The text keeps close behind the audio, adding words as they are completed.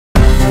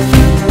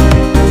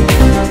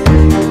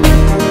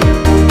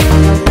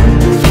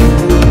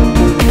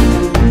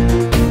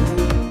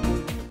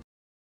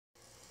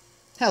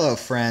Hello,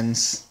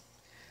 friends.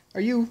 Are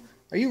you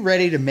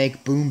ready to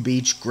make Boom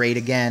Beach great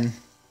again?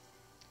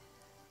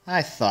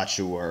 I thought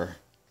you were.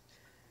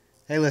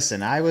 Hey,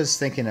 listen, I was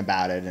thinking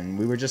about it, and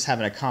we were just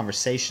having a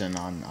conversation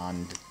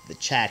on the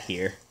chat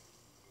here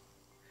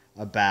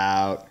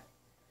about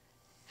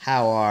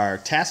how our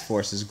task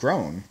force has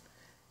grown.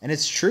 And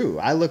it's true.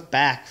 I look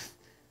back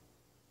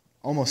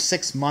almost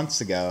 6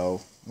 months ago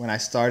when I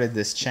started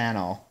this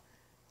channel.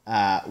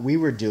 We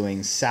were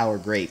doing sour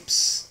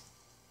grapes,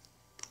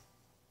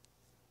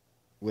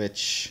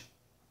 which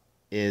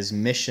is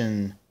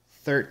mission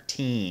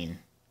 13.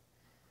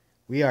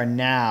 We are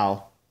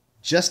now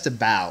just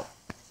about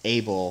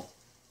able,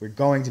 we're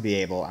going to be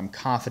able, I'm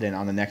confident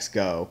on the next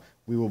go,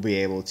 we will be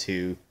able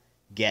to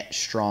get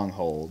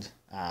Stronghold.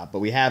 But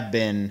we have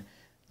been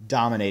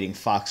dominating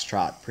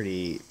Foxtrot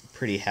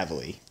pretty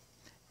heavily.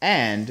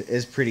 And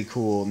is pretty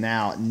cool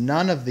now,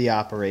 none of the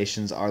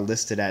operations are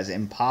listed as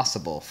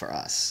impossible for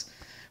us,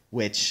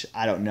 which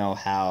I don't know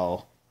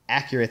how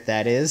accurate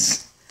that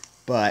is,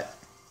 but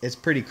it's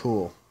pretty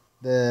cool.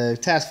 The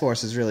task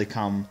force has really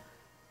come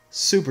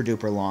super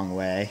duper long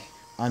way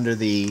under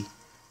the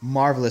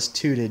marvelous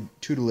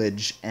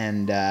tutelage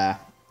and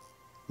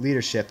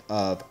leadership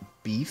of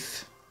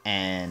Beef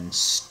and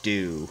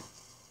Stew.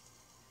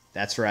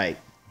 That's right,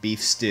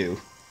 Beef Stew.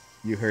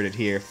 You heard it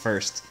here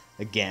first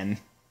again.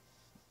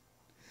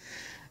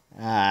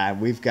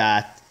 We've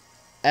got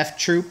F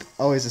Troop,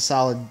 always a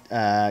solid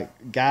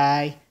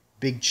guy.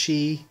 Big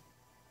Chi,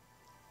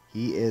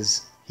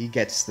 he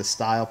gets the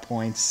style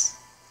points.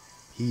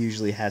 He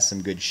usually has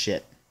some good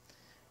shit.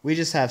 We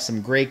just have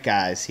some great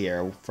guys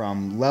here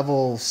from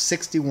level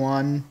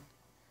 61,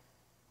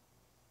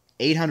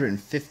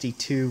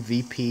 852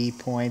 VP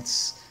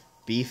points.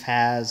 Beef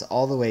has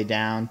all the way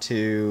down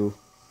to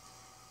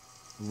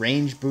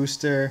range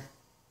booster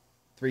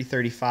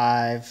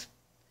 335.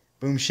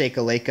 Boom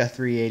Shakalaka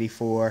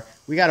 384.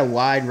 We got a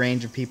wide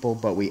range of people,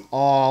 but we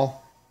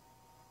all,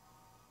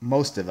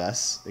 most of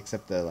us,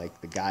 except the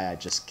guy I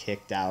just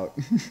kicked out,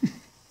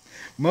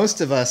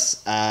 most of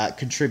us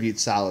contribute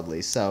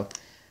solidly. So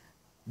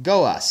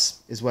go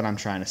us is what I'm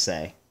trying to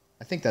say.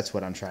 I think that's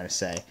what I'm trying to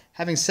say.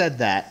 Having said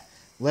that,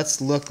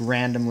 let's look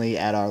randomly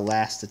at our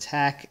last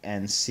attack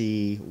and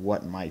see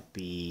what might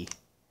be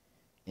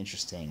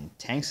interesting.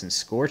 Tanks and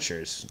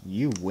Scorchers,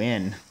 you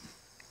win.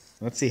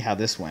 Let's see how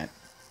this went.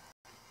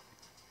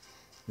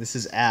 This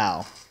is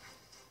Al.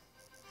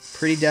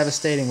 Pretty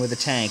devastating with a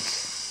tank.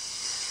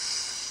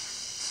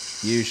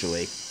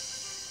 Usually.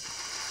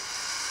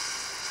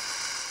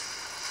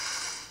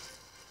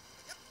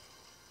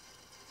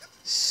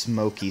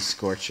 Smoky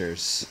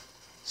Scorchers.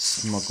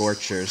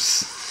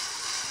 Smogorchers.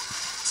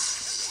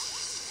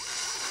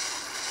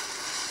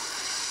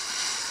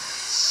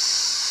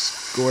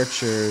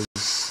 Scorchers.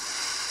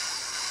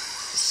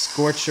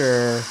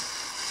 Scorcher.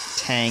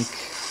 Tank.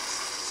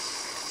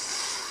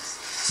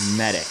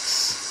 Medics.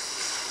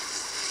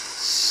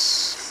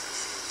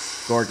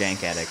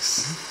 Gorgank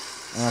addicts.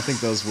 I don't think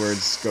those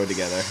words go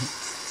together.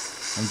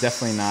 I'm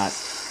definitely not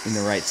in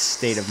the right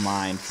state of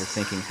mind for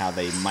thinking how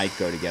they might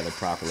go together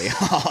properly.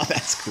 Oh,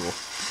 that's cool.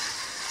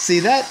 See,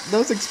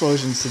 those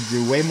explosions should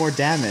do way more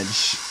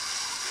damage.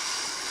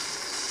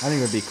 I think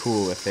it would be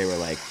cool if they were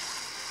like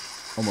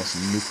almost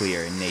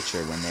nuclear in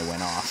nature when they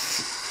went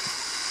off.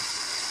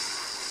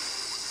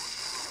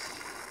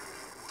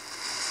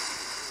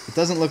 It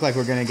doesn't look like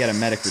we're going to get a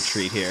medic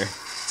retreat here.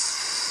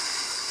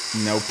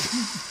 Nope.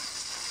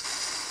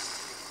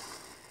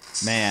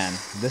 Man,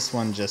 this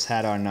one just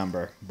had our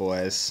number,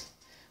 boys.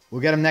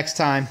 We'll get them next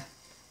time.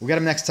 We'll get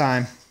them next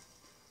time.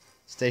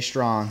 Stay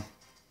strong.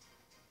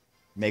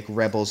 Make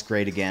Rebels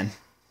great again.